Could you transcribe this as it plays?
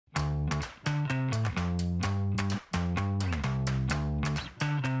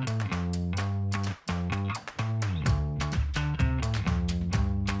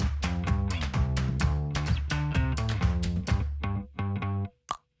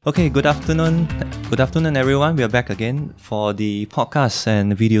Okay, good afternoon. Good afternoon, everyone. We are back again for the podcast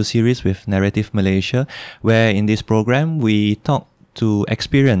and video series with Narrative Malaysia, where in this program we talk to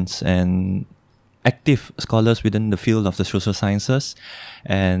experienced and active scholars within the field of the social sciences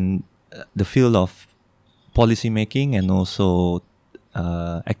and the field of policy making and also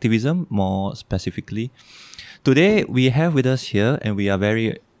activism more specifically. Today we have with us here, and we are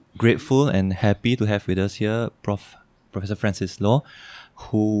very grateful and happy to have with us here Professor Francis Loh,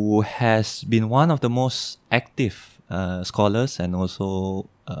 who has been one of the most active scholars and also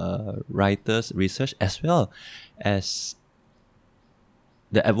writers, research, as well as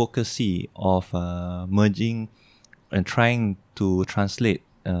the advocacy of merging and trying to translate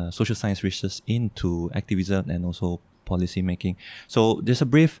social science research into activism and also policy making. So there's a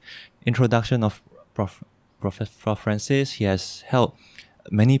brief introduction of Prof Francis. He has held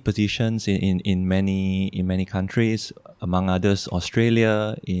many positions in many countries, among others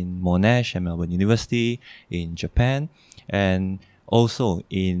Australia, in Monash and Melbourne University, in Japan, and also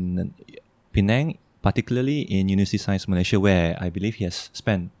in Penang, particularly in University of Science Malaysia, where I believe he has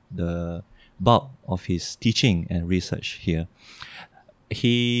spent the bulk of his teaching and research here.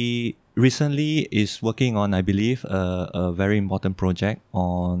 He recently is working on, I believe, a very important project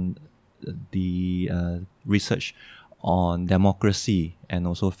on the research on democracy and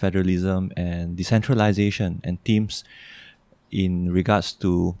also federalism and decentralization and themes in regards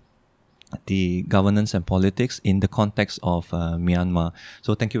to the governance and politics in the context of Myanmar.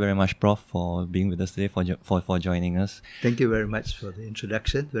 So thank you very much, Prof, for being with us today, for joining us. Thank you very much for the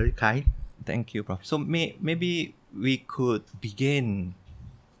introduction. Very kind. Thank you, Prof. So maybe we could begin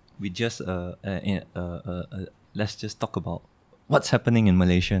with just let's just talk about what's happening in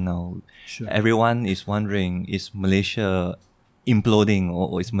Malaysia now. Sure. Everyone is wondering, is Malaysia imploding,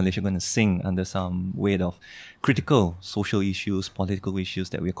 or is Malaysia going to sink under some weight of critical social issues, political issues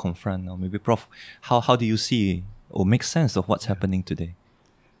that we confront now? Maybe, Prof, how do you see or make sense of what's happening today?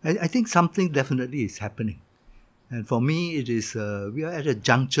 I think something definitely is happening. And for me, it is, we are at a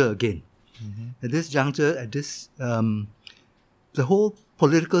juncture again. Mm-hmm. At this juncture, the whole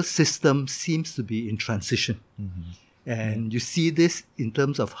political system seems to be in transition. Mm-hmm. And you see this in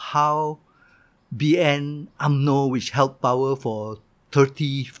terms of how BN, UMNO, which held power for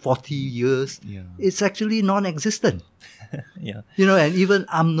 30, 40 years, it's actually non-existent. Yeah. And even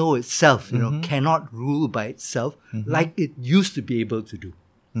UMNO itself, cannot rule by itself like it used to be able to do.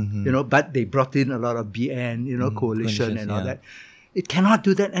 Mm-hmm. But they brought in a lot of BN, coalition and all that. It cannot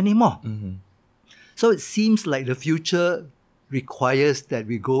do that anymore. Mm-hmm. So it seems like the future requires that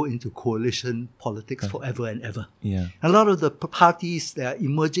we go into coalition politics forever and ever. Yeah. A lot of the parties that are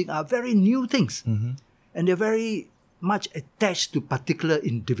emerging are very new things. Mm-hmm. And they're very much attached to particular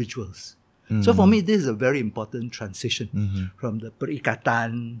individuals. Mm-hmm. So for me, this is a very important transition from the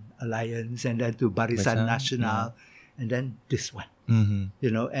Perikatan Alliance and then to Barisan Nasional and then this one.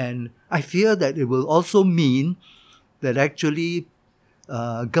 Mm-hmm. And I fear that it will also mean that actually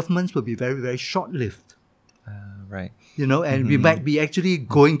governments will be very, very short-lived. Right. And we might be actually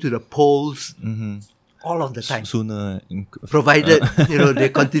going to the polls all of the time. Sooner. Provided, they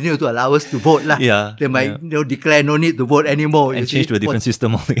continue to allow us to vote. Yeah. They might declare no need to vote anymore. And change to a different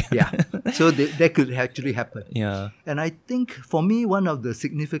system altogether. Yeah. So that could actually happen. Yeah. And I think for me, one of the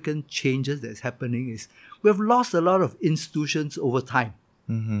significant changes that's happening is we have lost a lot of institutions over time.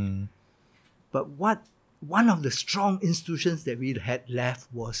 Mm-hmm. But one of the strong institutions that we had left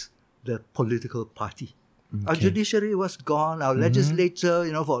was the political party. Okay. Our judiciary was gone. Our legislature,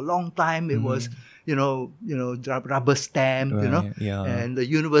 for a long time, it was, rubber stamp, and the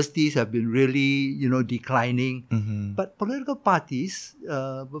universities have been really, declining. Mm-hmm. But political parties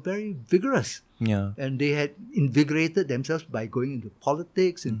were very vigorous. Yeah. And they had invigorated themselves by going into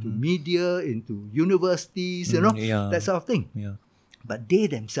politics, into media, into universities, that sort of thing. Yeah. But they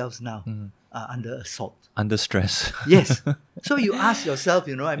themselves now are under assault. Under stress. Yes. So you ask yourself,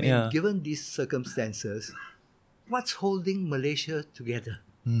 given these circumstances, what's holding Malaysia together?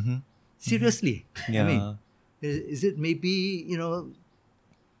 Mm-hmm. Seriously. Yeah. Is it maybe,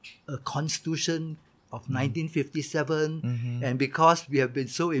 a constitution of 1957? And because we have been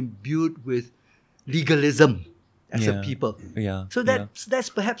so imbued with legalism as a people. Yeah. So that's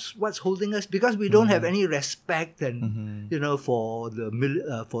perhaps what's holding us, because we don't have any respect and, for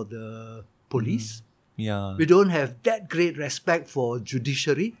the police. Yeah. We don't have that great respect for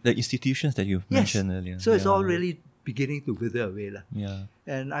judiciary. The institutions that you've mentioned earlier. So it's all really beginning to wither away. Yeah.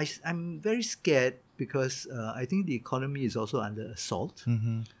 And I'm very scared because I think the economy is also under assault.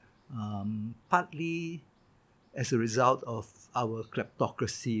 Mm-hmm. Partly as a result of our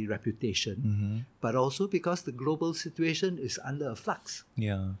kleptocracy reputation, but also because the global situation is under a flux.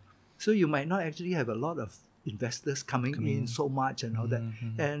 Yeah. So you might not actually have a lot of investors coming in so much and all that.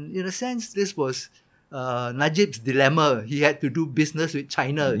 And in a sense, this was Najib's dilemma. He had to do business with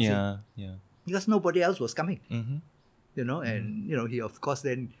China, you see, because nobody else was coming. You know, and you know, he of course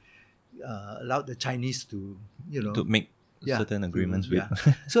then allowed the Chinese to, you know, to make certain agreements with.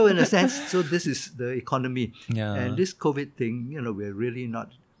 So in a sense, so this is the economy. Yeah. And this COVID thing, you know,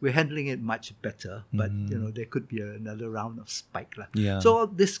 we're handling it much better, but you know, there could be another round of spike. Yeah. So all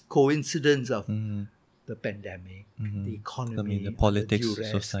this coincidence of the pandemic, the economy, the politics, the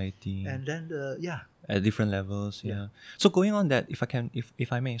duress, society, and then at different levels. So going on that, if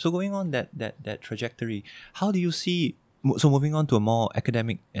I may, so going on that trajectory, how do you see? So moving on to a more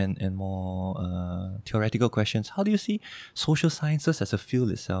academic and more theoretical questions, how do you see social sciences as a field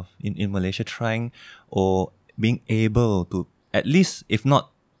itself in Malaysia trying or being able to at least, if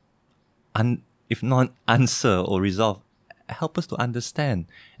not answer or resolve, help us to understand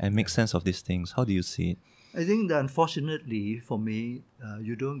and make sense of these things? How do you see it? I think that unfortunately for me,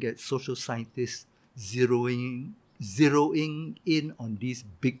 you don't get social scientists zeroing in on these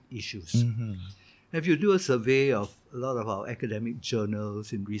big issues. If you do a survey of a lot of our academic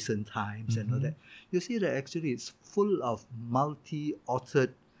journals in recent times and all that, you see that actually it's full of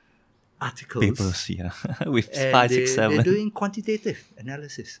multi-authored articles. Papers, with and 5, 6, 7. They're doing quantitative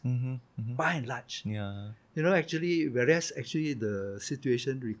analysis, by and large. Yeah. You know, actually, whereas actually the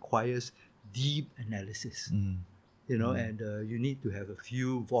situation requires deep analysis. You know, and you need to have a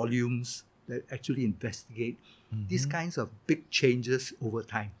few volumes that actually investigate these kinds of big changes over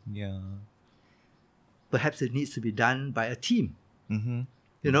time. Yeah. Perhaps it needs to be done by a team,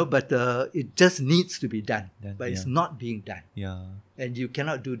 you know, but it just needs to be done, but it's not being done. Yeah. And you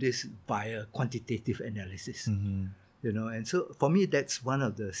cannot do this via quantitative analysis, you know. And so for me, that's one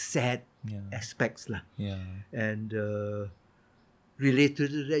of the sad aspects. And related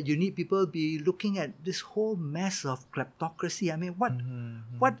to that, you need people be looking at this whole mess of kleptocracy. I mean,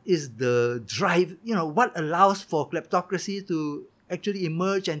 what is the drive, you know, what allows for kleptocracy to actually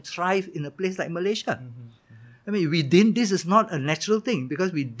emerge and thrive in a place like Malaysia? I mean, this is not a natural thing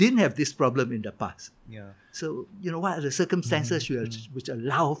because we didn't have this problem in the past. So, you know, what are the circumstances which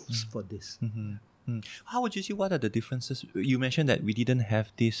allows for this? How would you see, what are the differences? You mentioned that we didn't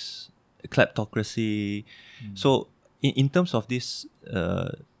have this kleptocracy. So in terms of this,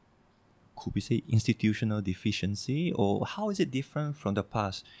 could we say institutional deficiency, or how is it different from the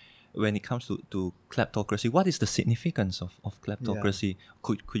past? When it comes to kleptocracy, what is the significance of kleptocracy?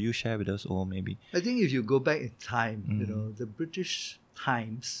 Could you share with us, or maybe? I think if you go back in time, you know, the British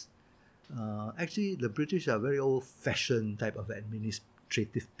times, actually the British are very old-fashioned type of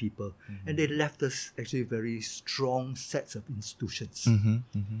administrative people, and they left us actually very strong sets of institutions,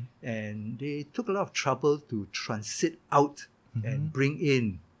 and they took a lot of trouble to transit out and bring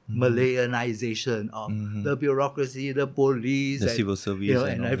in Malayanization of the bureaucracy, the police, the and, civil service, you know,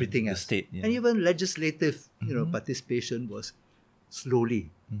 and everything else. The state, and even legislative, you know, participation was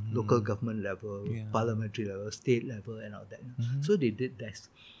slowly local government level, parliamentary level, state level, and all that. So they did this.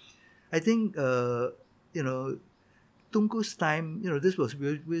 I think, you know, Tunku's time, you know, this was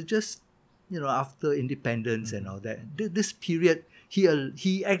we're just, you know, after independence and all that. This period,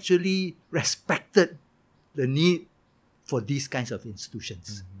 he actually respected the need for these kinds of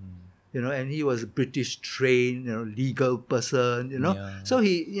institutions. You know, and he was a British trained, you know, legal person, you know. So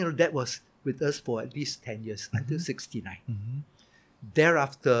he, you know, that was with us for at least 10 years, until 69.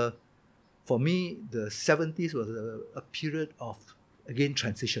 Thereafter, for me, the 70s was a period of, again,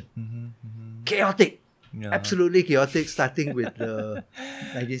 transition. Chaotic. Absolutely chaotic, starting with the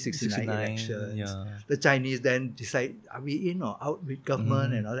 1969 elections. The Chinese then decide, are we in or out with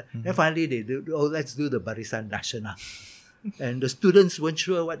government and all that. Then finally they do, let's do the Barisan Nasional. And the students weren't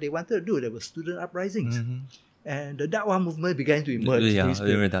sure what they wanted to do. There were student uprisings. And the Dakwah movement began to emerge.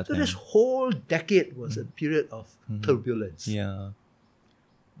 So this whole decade was a period of turbulence.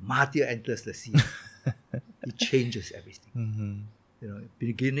 Mahathir enters the scene. He changes everything. You know,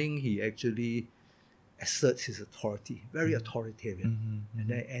 beginning, he actually asserts his authority, very authoritarian. And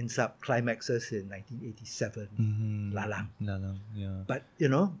then ends up climaxes in 1987, Lalang. But, you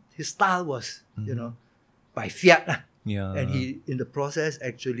know, his style was, you know, by fiat. And he, in the process,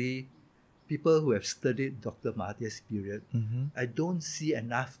 actually, people who have studied Dr. Mahathir's period, I don't see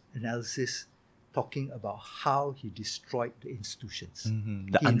enough analysis talking about how he destroyed the institutions.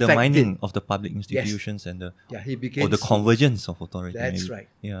 The undermining of the public institutions and the he began the convergence of authority. That's maybe. right.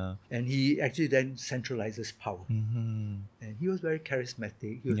 Yeah. And he actually then centralizes power. And he was very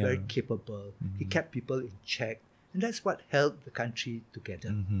charismatic. He was very capable. He kept people in check. And that's what held the country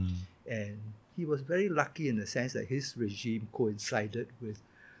together. And he was very lucky in the sense that his regime coincided with,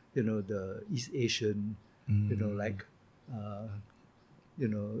 the East Asian,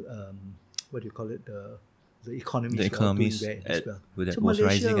 what do you call it? The economies doing well as well. So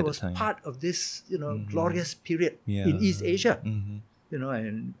Malaysia was part of this, glorious period in East Asia.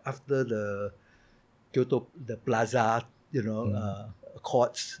 And after the Kyoto, the Plaza,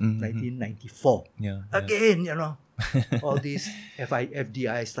 Accords, 1994. Again, all these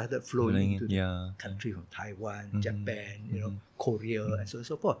FDI started flowing into the country from Taiwan, Japan, Korea, and so on and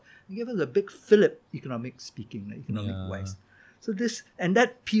so forth. It gave us a big fillip, economic-wise. So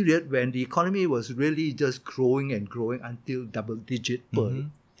that period when the economy was really just growing and growing until double-digit per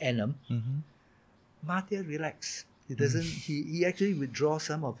annum, Mahathir relaxed. He doesn't. He actually withdraws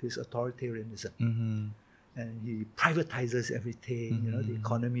some of his authoritarianism, and he privatizes everything. The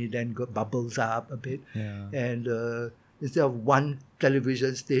economy then bubbles up a bit, and instead of one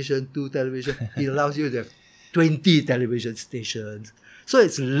television station, 2 television, he allows you to have 20 television stations. So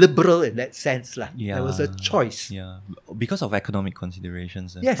it's liberal in that sense. There was a choice. Because of economic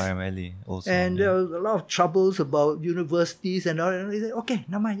considerations primarily also. And there was a lot of troubles about universities and all. And he said, okay,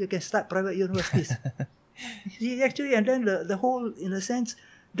 never mind, you can start private universities. He actually, and then the whole, in a sense,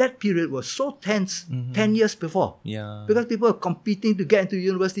 that period was so tense 10 years before. Because people are competing to get into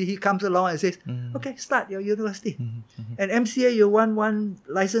university. He comes along and says, okay, start your university. And MCA, you want one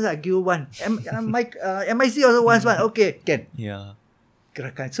license, I give you one. MIC also wants one. Okay, can.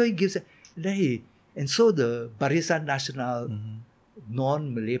 So he gives it. And so the Barisan Nasional,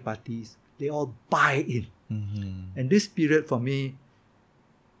 non-Malay parties, they all buy in. And this period for me,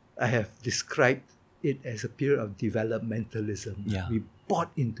 I have described it as a period of developmentalism. We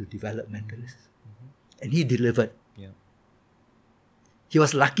bought into developmentalism. And he delivered. He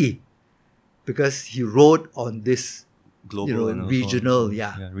was lucky because he rode on this global and regional,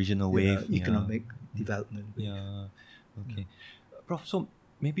 regional wave, economic development. Okay. Prof, so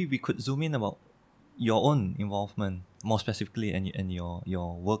maybe we could zoom in about your own involvement, more specifically, and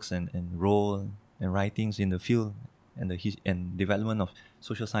your works and role and writings in the field and development of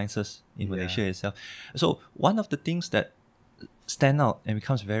social sciences in Malaysia itself. So one of the things that stand out and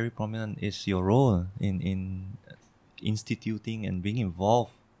becomes very prominent is your role in instituting and being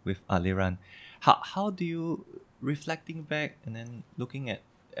involved with Aliran. How do you, reflecting back and then looking at,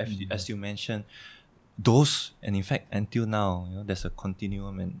 as you mentioned, those, and in fact until now, there's a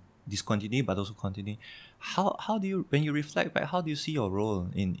continuum and discontinuity but also continue. How do you, when you reflect back, how do you see your role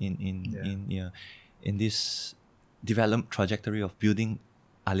in this development trajectory of building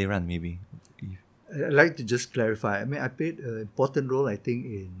Aliran? Maybe I'd like to just clarify. I mean, I played an important role, I think,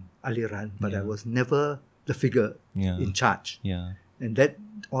 in Aliran, but I was never the figure in charge. And that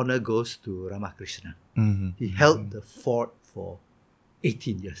honor goes to Ramakrishna. He held the fort for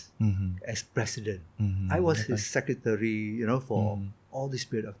 18 years as president. I was his secretary, for all this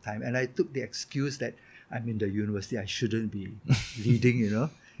period of time. And I took the excuse that I'm in the university, I shouldn't be leading,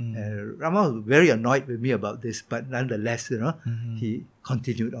 And Rama was very annoyed with me about this, but nonetheless, he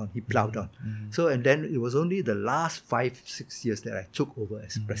continued on, he plowed on. So, and then it was only the last 5-6 years that I took over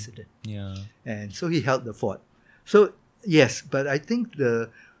as president. And so he held the fort. So, yes, but I think the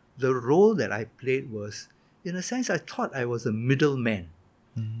role that I played was, in a sense, I thought I was a middleman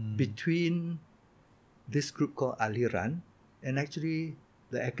between this group called Aliran and actually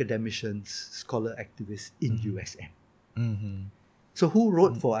the academicians, scholar activists in USM. So who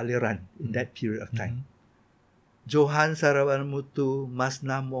wrote for Aliran in that period of time? Johan Sarawanmutu,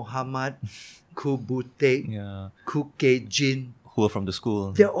 Masna Muhammad, Ku Butek, Ku Kejin. Who are from the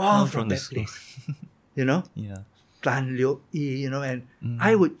school. They're all from that place. Tan Liu Yi, and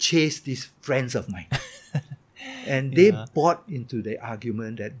I would chase these friends of mine. And they bought into the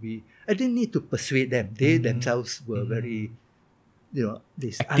argument that I didn't need to persuade them. They themselves were very, they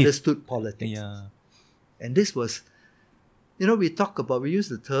understood politics. And this was, we use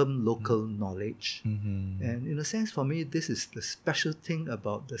the term local knowledge. And in a sense, for me, this is the special thing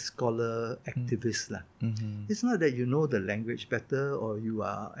about the scholar activist. It's not that you know the language better or you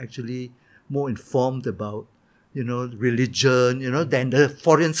are actually more informed about, religion, than the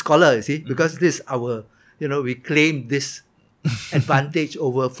foreign scholar, you see, because this is our, we claim this advantage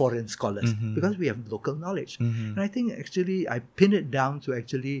over foreign scholars because we have local knowledge. And I think actually I pin it down to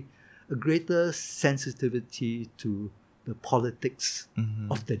actually a greater sensitivity to the politics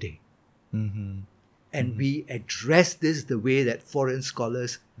of the day. And we address this the way that foreign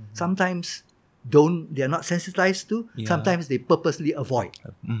scholars sometimes they're not sensitized to, sometimes they purposely avoid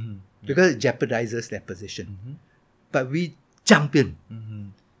because it jeopardizes their position. But we jump in.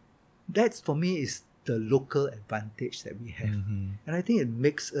 That for me is the local advantage that we have. And I think it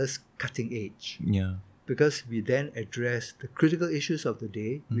makes us cutting edge. Because we then address the critical issues of the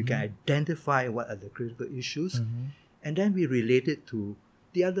day, we can identify what are the critical issues, and then we relate it to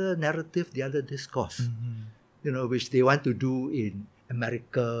the other narrative, the other discourse, which they want to do in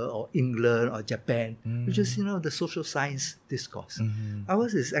America or England or Japan, which is, the social science discourse.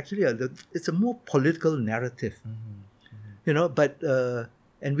 Ours is actually, it's a more political narrative, but,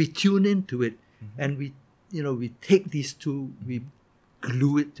 and we tune into it, and we take these two, we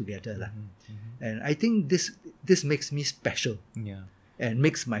glue it together. And I think this makes me special. And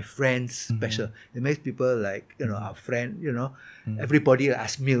makes my friends special. It makes people like, our friend, everybody at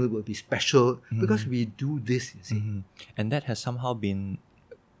Asmil will be special because we do this, you see. And that has somehow been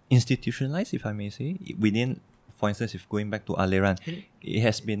institutionalized, if I may say, within, for instance, if going back to Aliran, it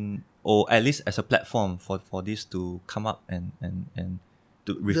has been, or at least as a platform for this to come up and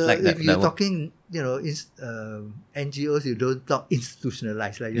to reflect that. If you're talking, NGOs, you don't talk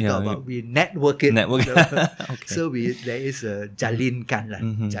institutionalized. Like you talk about we network it. Okay. So there is a jalinkan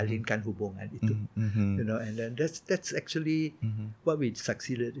jalinkan hubungan itu. And then that's actually what we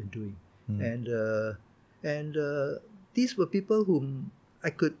succeeded in doing. And these were people whom I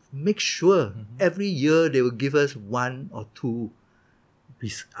could make sure every year they would give us 1 or 2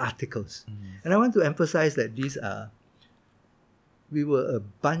 these articles. And I want to emphasize that we were a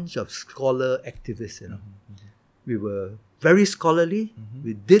bunch of scholar activists, We were very scholarly,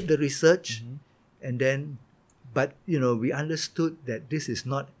 we did the research, and then, but, we understood that this is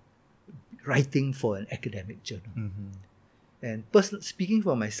not writing for an academic journal. And speaking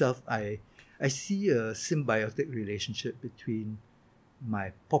for myself, I see a symbiotic relationship between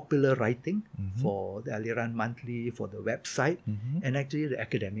my popular writing for the Aliran Monthly, for the website, and actually the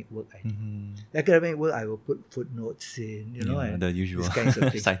academic work I do. The academic work, I will put footnotes in, and the usual these kinds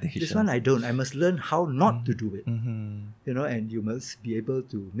of things. citation. This one I don't. I must learn how not to do it. And you must be able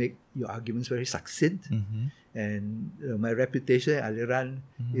to make your arguments very succinct. And my reputation at Aliran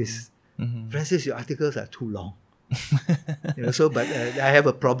is, Francis, your articles are too long. But I have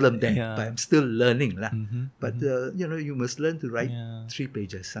a problem there, but I'm still learning. But, you must learn to write 3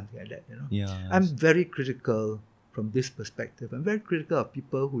 pages, something like that, I'm very critical from this perspective. I'm very critical of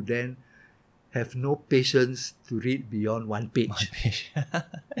people who then have no patience to read beyond 1 page.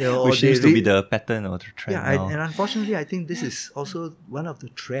 Which seems to be the pattern or the trend now. And unfortunately, I think this is also one of the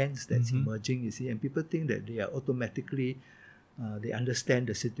trends that's emerging, you see, and people think that they are automatically, they understand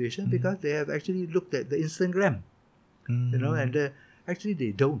the situation because they have actually looked at the Instagram. And actually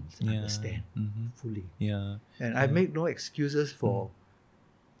they don't understand fully. And I make no excuses for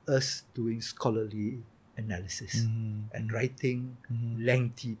us doing scholarly analysis and writing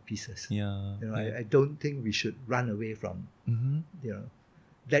lengthy pieces. I don't think we should run away from,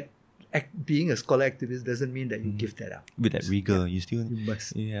 that being a scholar activist doesn't mean that you give that up. With that rigor, you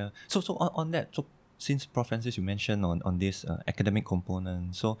must. So on that, since Prof. Francis, you mentioned on this academic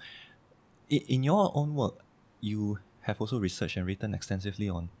component, so in your own work, you have also researched and written extensively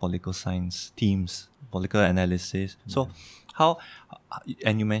on political science themes, political analysis. So how,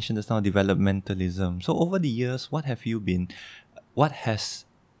 and you mentioned just now developmentalism. So over the years, what has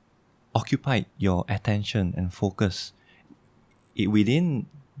occupied your attention and focus within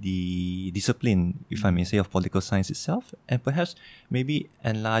the discipline, if I may say, of political science itself, and perhaps maybe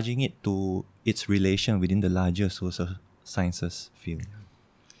enlarging it to its relation within the larger social sciences field?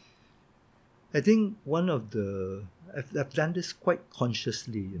 I think one of I've done this quite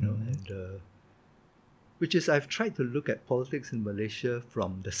consciously, and which is I've tried to look at politics in Malaysia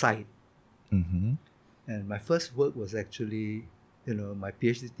from the side. And my first work was actually, my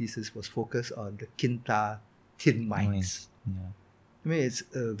PhD thesis was focused on the Kinta tin mines. I mean, it's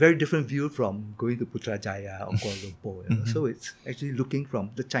a very different view from going to Putrajaya or Kuala Lumpur. So it's actually looking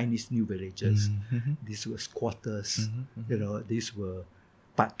from the Chinese new villages. These were squatters. These were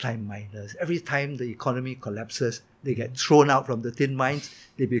part-time miners. Every time the economy collapses, they get thrown out from the tin mines,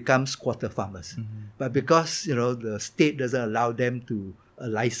 they become squatter farmers. But because, the state doesn't allow them to a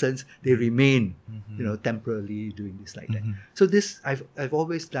license, they remain, temporarily doing this like that. So I've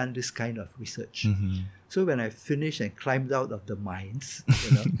always done this kind of research. So when I finished and climbed out of the mines,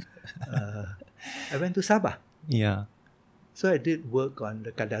 I went to Sabah. So I did work on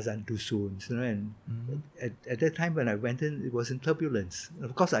the Kadazan Dusuns, and at that time when I went in, it was in turbulence.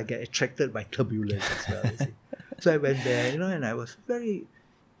 Of course, I get attracted by turbulence as well. You see. So I went there, and I was very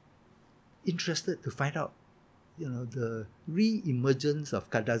interested to find out, the re-emergence of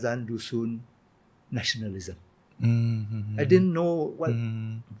Kadazan Dusun nationalism. I didn't know what,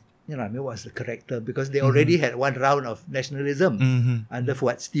 what's the character, because they already had one round of nationalism under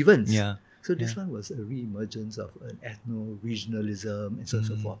Fuad Stevens. Yeah. So this one was a re-emergence of an ethno-regionalism and so on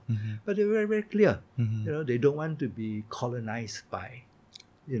and so forth. But they were very, very clear. They don't want to be colonized by,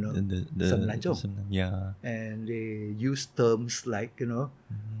 Semenanjung. Yeah. And they use terms like,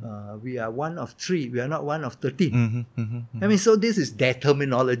 we are one of 3, we are not one of 13. I mean, so this is their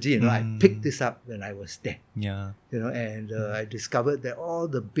terminology. I picked this up when I was there. Yeah. And I discovered that all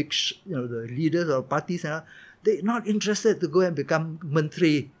the big, the leaders of parties, they're not interested to go and become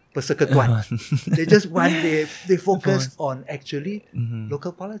menteri persekutuan. They just want, they focus on actually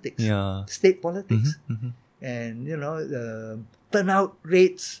local politics, state politics. And, the turnout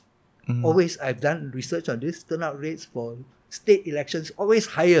rates, always, I've done research on this, turnout rates for state elections always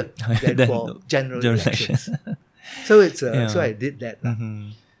higher than for general elections. So it's so I did that.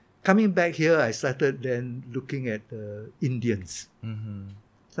 Coming back here, I started then looking at Indians.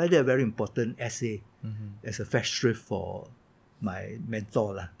 So I did a very important essay as a festschrift for my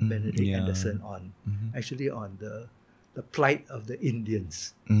mentor, Benedict Anderson, on actually on the plight of the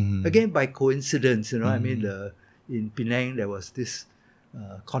Indians. Again, by coincidence, I mean, in Penang, there was this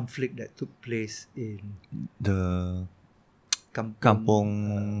conflict that took place in the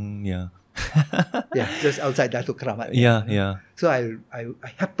Kampung, just outside Datuk Keramat. So I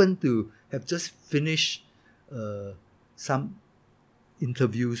happened to have just finished some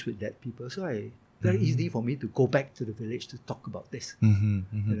interviews with that people. So very easy for me to go back to the village to talk about this.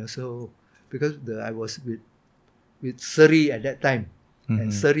 So because I was with Seri at that time,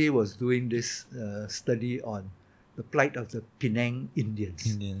 and Seri was doing this study on the plight of the Penang Indians.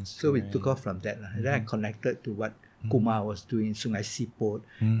 So we took off from that. And then I connected to what Kumar was doing in Sungai Siput,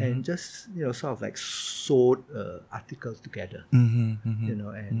 and just, sort of like sewed articles together.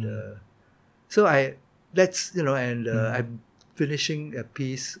 And so I'm finishing a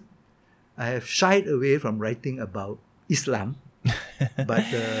piece. I have shied away from writing about Islam, but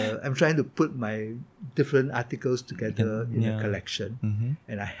I'm trying to put my different articles together in a collection,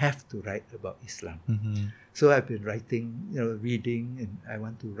 and I have to write about Islam. So I've been writing, reading, and I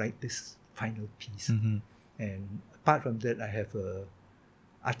want to write this final piece. And apart from that, I have a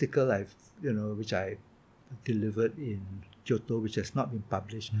article which I delivered in Kyoto, which has not been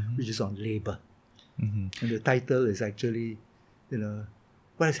published, which is on labor. And the title is actually,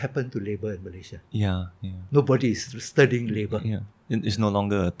 what has happened to labor in Malaysia? Nobody is studying labor. It's no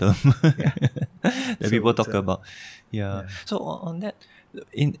longer a term that people talk about. So on that,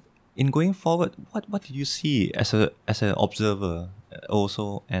 in going forward, what do you see as an observer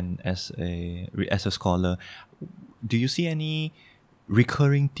also, and as a scholar? Do you see any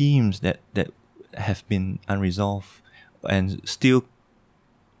recurring themes that have been unresolved and still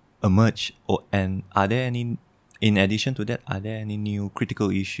emerge? And are there any, in addition to that, are there any new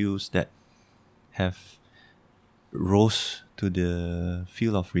critical issues that have rose to the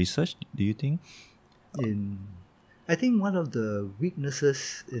field of research, do you think? I think one of the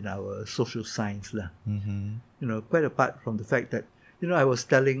weaknesses in our social science, quite apart from the fact that, I was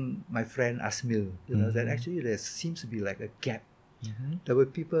telling my friend Asmil, that actually there seems to be like a gap. There were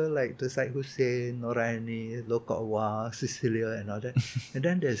people like the Said Hussein, Noraini, Loh Kok Wah, Cecilia, and all that. And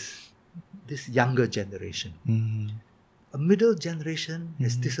then there's this younger generation. A middle generation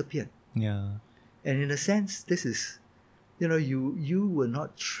has disappeared. And in a sense, this is, you were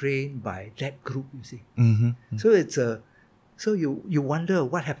not trained by that group, you see. So it's so you wonder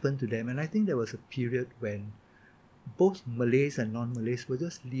what happened to them. And I think there was a period when both Malays and non-Malays were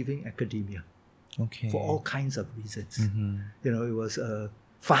just leaving academia for all kinds of reasons. It was a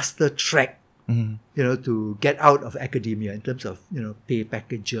faster track, to get out of academia in terms of, pay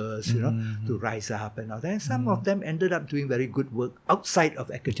packages, to rise up and all that. And some of them ended up doing very good work outside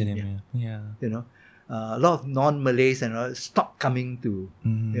of academia. A lot of non-Malays and all stopped coming to,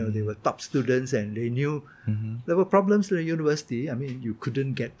 they were top students, and they knew there were problems in the university. I mean, you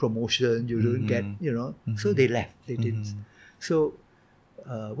couldn't get promotion, you didn't get, so they left, they didn't. So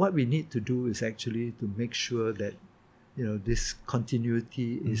what we need to do is actually to make sure that, this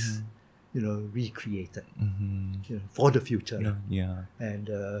continuity is, recreated for the future. And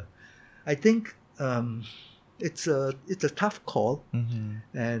I think it's a tough call,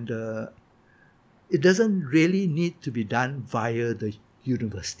 and it doesn't really need to be done via the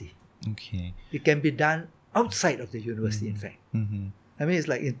university. It can be done outside of the university, in fact. I mean, it's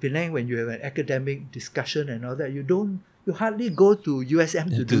like in Penang, when you have an academic discussion and all that, you don't You hardly go to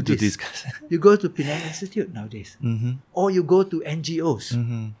USM to do to this. discuss. You go to Penang Institute nowadays. Or you go to NGOs.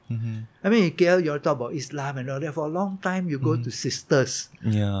 I mean, in KL, you talk about Islam and all that. For a long time, you go to Sisters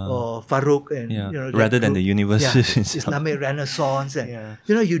or Farouk and rather than the universities. Islamic Renaissance. And,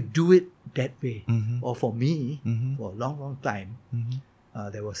 you do it that way. Or for me, for a long, long time,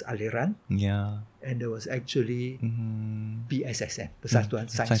 there was Aliran. And there was actually PSSM, Persatuan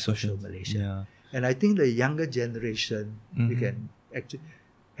Science Social Malaysia. And I think the younger generation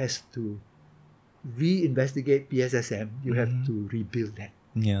has to reinvestigate PSSM. You have to rebuild that.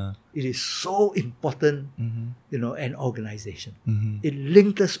 It is so important, an organization. It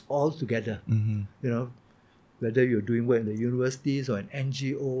linked us all together. Whether you're doing work in the universities or in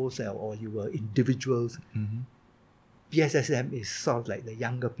NGOs or you were individuals, PSSM is sort of like the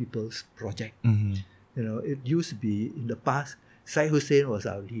younger people's project. It used to be in the past, Syed Hussein was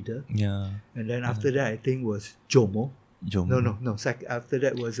our leader. And then after that, I think was Jomo. No. After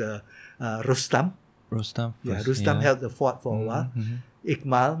that was Rustam. Rustam first, Rustam held the fort for a while.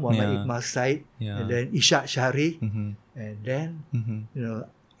 Iqmal, Muhammad Iqmal Said. And then Ishaq Shari. And then,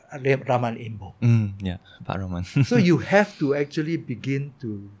 Rahman Imbo. Pak Rahman. So you have to actually begin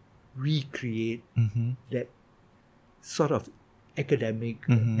to recreate that sort of academic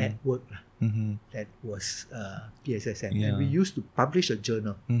network that was PSSM. And we used to publish a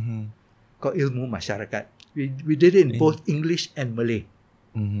journal called Ilmu Masyarakat. We did it in both English and Malay.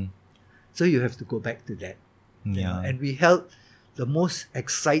 So you have to go back to that. And we held the most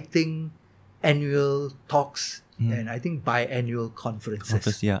exciting annual talks and I think biannual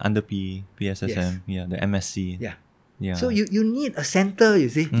conferences. Under PSSM, the MSC. So you need a center, you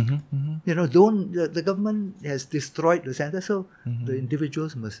see. The government has destroyed the center, so the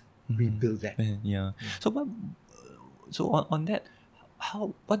individuals must rebuild that. So on that,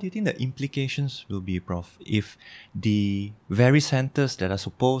 what do you think the implications will be, Prof, if the very centers that are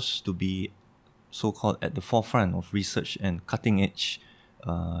supposed to be so-called at the forefront of research and cutting-edge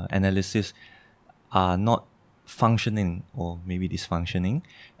analysis are not functioning or maybe dysfunctioning,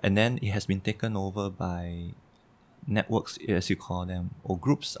 and then it has been taken over by networks, as you call them, or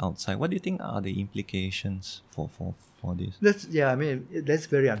groups outside? What do you think are the implications for this? That's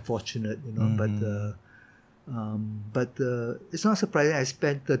very unfortunate, but it's not surprising. I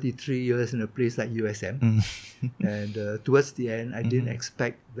spent 33 years in a place like USM, and towards the end, I didn't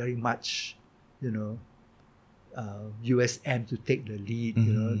expect very much, USM to take the lead.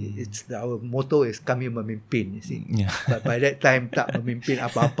 It's our motto is kami memimpin, you see. But by that time, tak memimpin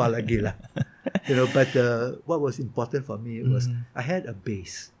apa-apa lagi lah. But what was important for me was I had a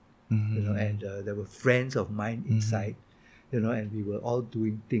base, and there were friends of mine inside, and we were all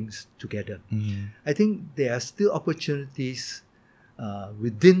doing things together. I think there are still opportunities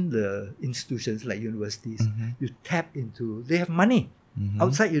within the institutions like universities. You tap into, they have money.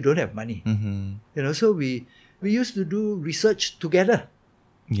 Outside, you don't have money. So we used to do research together.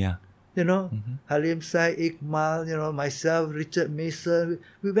 Halim Sai, Iqmal, myself, Richard Mason,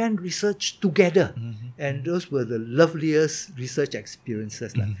 we went research together. And those were the loveliest research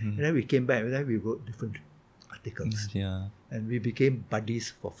experiences. And then we came back and then we wrote different articles. And we became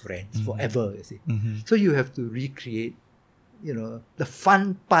buddies for friends forever, you see. So you have to recreate, the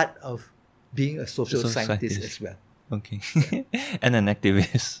fun part of being a social scientist as well. Okay. And an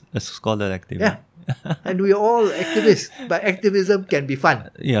activist, a scholar activist. And we're all activists, but activism can be fun.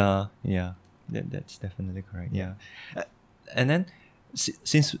 That's definitely correct. And then,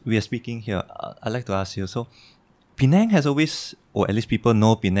 since we are speaking here, I'd like to ask you, so Penang has always, or at least people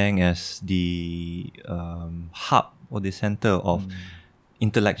know Penang as the hub or the center of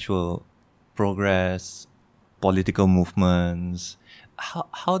intellectual progress, political movements.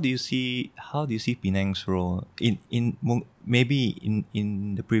 How do you see Penang's role in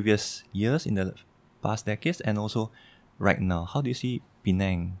the previous years, in the past decades, and also right now? How do you see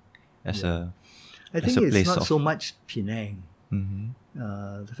Penang as a I think it's not so much Penang.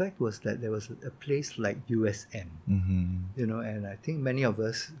 Mm-hmm. The fact was that there was a place like USM, and I think many of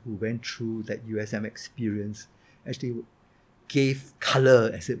us who went through that USM experience actually gave color,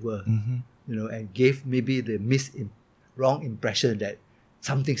 as it were, and gave maybe the wrong impression that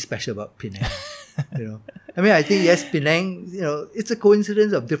something special about Penang. I think yes, Penang, it's a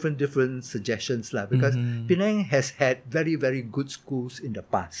coincidence of different suggestions because Penang has had very, very good schools in the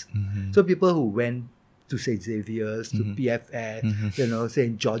past. So people who went to St. Xavier's, to PFS,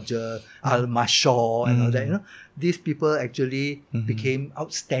 St. Georgia, Al-Mashor and all that, these people actually became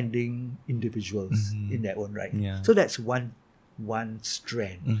outstanding individuals in their own right. So that's one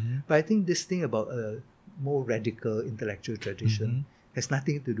strand. But I think this thing about a more radical intellectual tradition has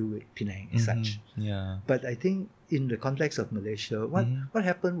nothing to do with Penang as such. Yeah. But I think in the context of Malaysia, what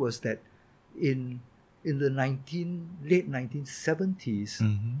happened was that in the late 1970s,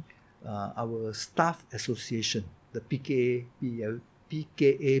 our staff association, the PKAPUSM,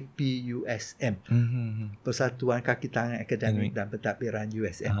 Persatuan Kaki Tangan Akademik dan Pentadbiran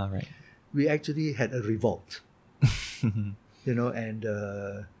USM, Right. we actually had a revolt, you know, and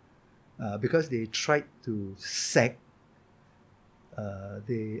because they tried to sack,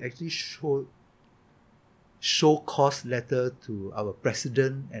 they actually show cause letter to our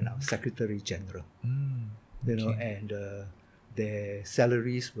president and our secretary general, you know, and their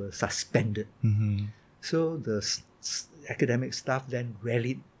salaries were suspended. So the academic staff then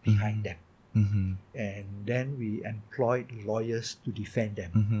rallied behind them, and then we employed lawyers to defend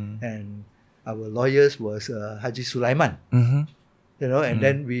them, and our lawyers was Haji Sulaiman, you know, and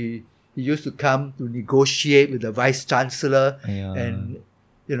then he used to come to negotiate with the vice chancellor, and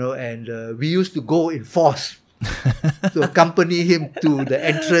you know, and we used to go in force to accompany him to the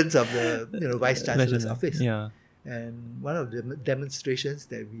entrance of the vice chancellor's office. And one of the demonstrations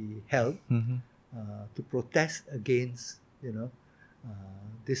that we held to protest against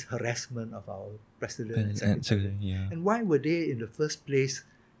this harassment of our president and secretary. And why were they in the first place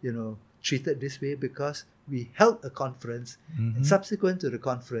treated this way? Because we held a conference, and subsequent to the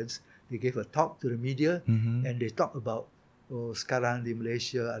conference they gave a talk to the media, and they talked about sekarang di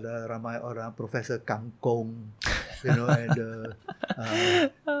Malaysia ada ramai orang profesor kangkung, and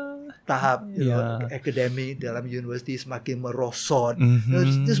tahap academic dalam universiti semakin merosot.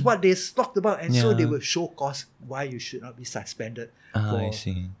 This is what they talked about, and so they will show cause why you should not be suspended for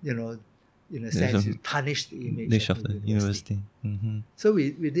in a sense you tarnish the image of the university. So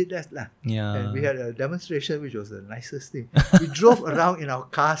we did that lah. And we had a demonstration which was the nicest thing. We drove around in our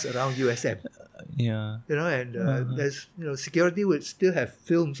cars around USM. And there's security would still have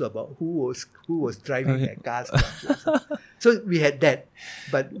films about who was driving their cars. So we had that,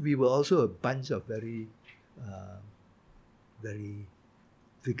 but we were also a bunch of very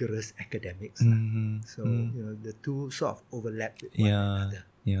vigorous academics. So the two sort of overlapped with one another.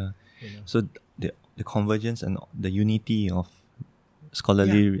 So the convergence and the unity of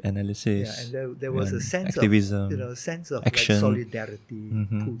scholarly analysis, and there was a sense activism, of sense of action. like solidarity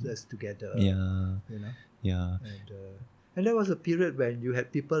pulled us together. And there was a period when you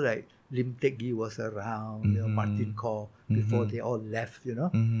had people like Lim Teck Gee was around, Martin Kaur before they all left,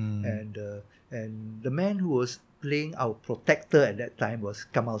 and the man who was playing our protector at that time was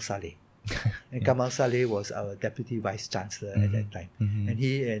Kamal Saleh. And Kamal Saleh was our deputy vice chancellor at that time, and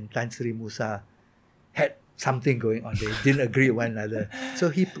he and Tan Sri Musa had something going on. They didn't agree with one another, so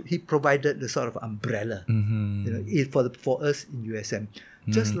he provided the sort of umbrella, for us in USM.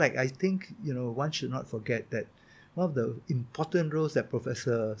 Just like I think one should not forget that one of the important roles that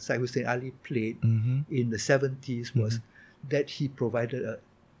Professor Syed Hussein Ali played in the 70s was that he provided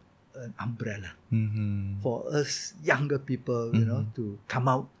an umbrella for us younger people, to come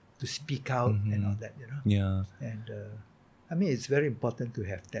out, to speak out, and all that, And I mean, it's very important to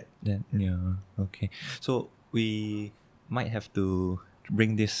have that. Okay. So we might have to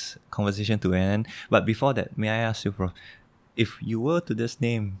bring this conversation to an end. But before that, may I ask you, Prof, if you were to just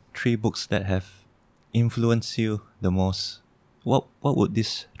name 3 books that have influenced you the most, what would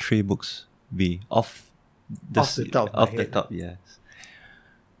these 3 books be? Off the top, yes.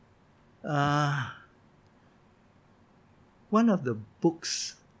 One of the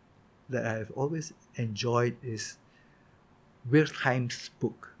books that I've always enjoyed is Wertheim's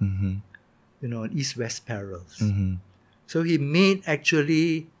book, on East-West parallels. So he made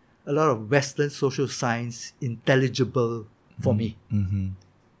actually a lot of Western social science intelligible for me.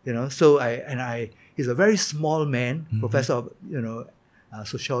 So he's a very small man, professor of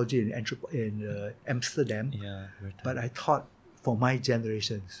sociology in Amsterdam. But I thought for my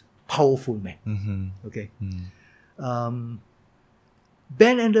generations, powerful man. Okay.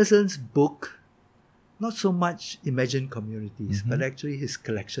 Ben Anderson's book, not so much Imagined Communities, but actually his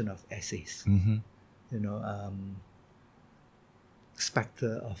collection of essays.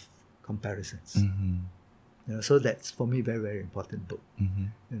 Spectre of Comparisons. So that's for me very, very important book.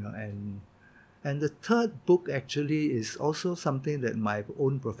 And the third book actually is also something that my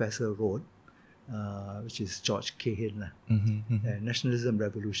own professor wrote, which is George Cahin, Nationalism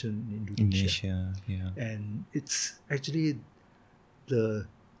Revolution in Indonesia. And it's actually the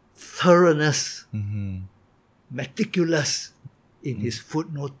thoroughness, meticulous in his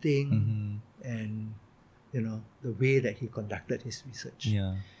footnoting, and the way that he conducted his research.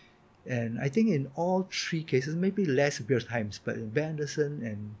 And I think in all 3 cases, maybe less Wertheim's, but in Ben Anderson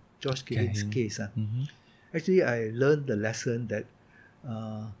and George Cahin's case, actually I learned the lesson that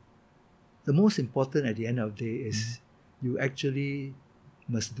the most important at the end of the day is you actually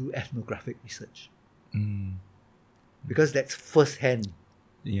must do ethnographic research. Because that's first-hand,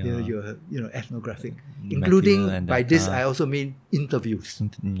 ethnographic. Including, by this I also mean interviews.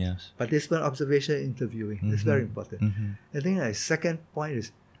 Yes. Participant observation, interviewing. It's very important. I think the second point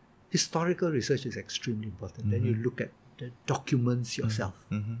is historical research is extremely important. Then you look at the documents yourself.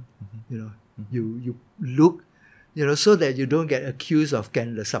 You look, so that you don't get accused of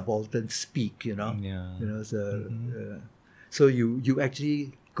can the subaltern speak, so you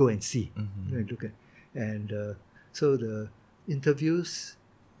actually go and see, look at, and so the interviews,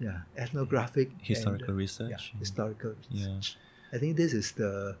 ethnographic, historical research. Historical research. I think this is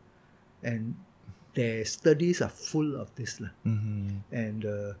and their studies are full of this, and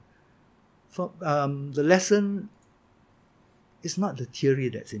the lesson is not the theory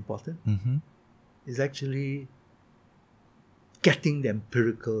that's important. It's actually getting the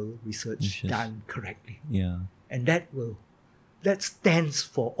empirical research done correctly. And that stands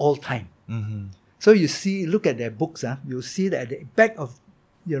for all time. So you look at their books, you'll see that at the back of,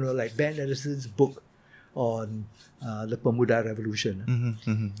 like Ben Edison's book on the Pemuda Revolution,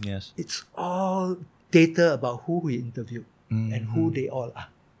 yes, it's all data about who he interviewed and who they all are.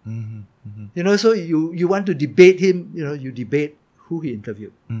 So you want to debate him, you debate who he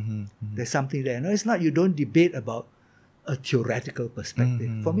interviewed. There's something there. No, it's not, you don't debate about a theoretical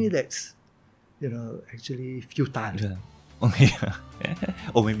perspective. For me, that's, actually futile.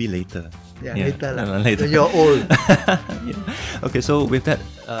 Or maybe later. Later. Later. When you're old. Okay, so with that,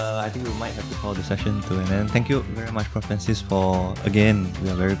 I think we might have to call the session to an end. Thank you very much, Prof. Francis, again, we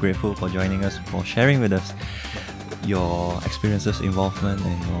are very grateful for joining us, for sharing with us your experiences, involvement,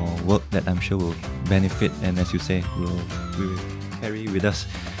 and your work that I'm sure will benefit, and as you say, we will carry with us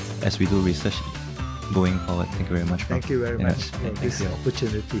as we do research going forward. Thank you very much, Prof. Thank you very much for this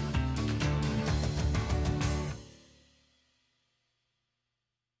opportunity.